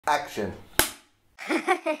Action.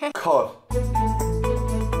 Cut.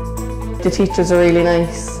 The teachers are really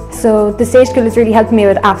nice. So the stage school has really helped me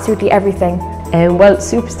with absolutely everything. Well,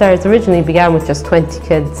 Superstars originally began with just 20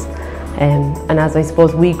 kids, and as I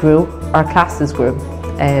suppose we grew, our classes grew,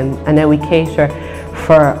 and now we cater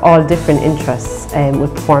for all different interests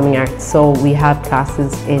with performing arts. So we have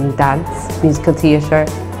classes in dance, musical theatre,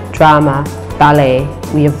 drama, ballet,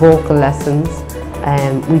 we have vocal lessons,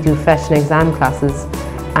 we do fashion exam classes,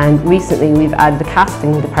 and recently we've added the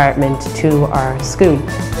casting department to our school.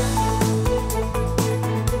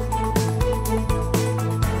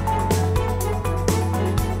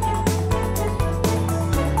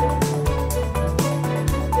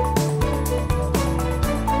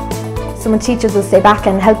 So my teachers will stay back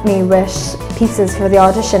and help me with pieces for the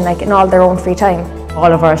audition, like in all their own free time.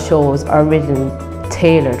 All of our shows are written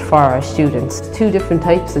tailored for our students. Two different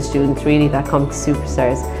types of students really that come to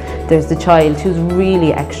Superstars. There's the child who's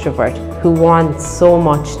really extrovert, who wants so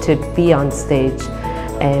much to be on stage,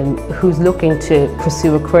 who's looking to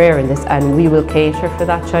pursue a career in this, and we will cater for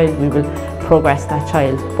that child, we will progress that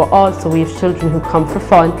child. But also we have children who come for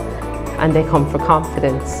fun and they come for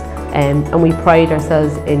confidence, and we pride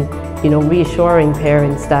ourselves in reassuring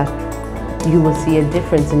parents that you will see a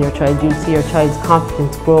difference in your child, you'll see your child's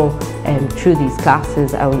confidence grow through these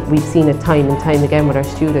classes, and we've seen it time and time again with our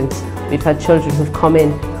students. We've had children who've come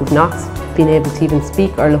in who've not been able to even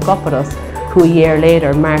speak or look up at us, who a year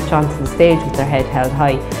later march onto the stage with their head held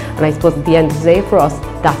high. And I suppose at the end of the day for us,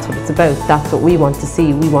 that's what it's about, that's what we want to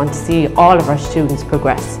see. We want to see all of our students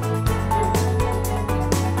progress.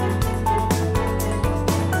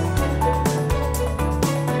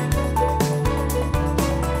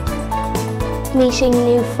 Meeting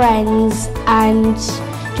new friends and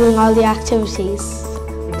doing all the activities.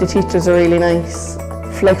 The teachers are really nice,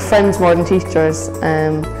 like friends more than teachers.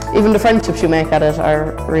 Even the friendships you make at it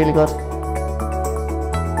are really good.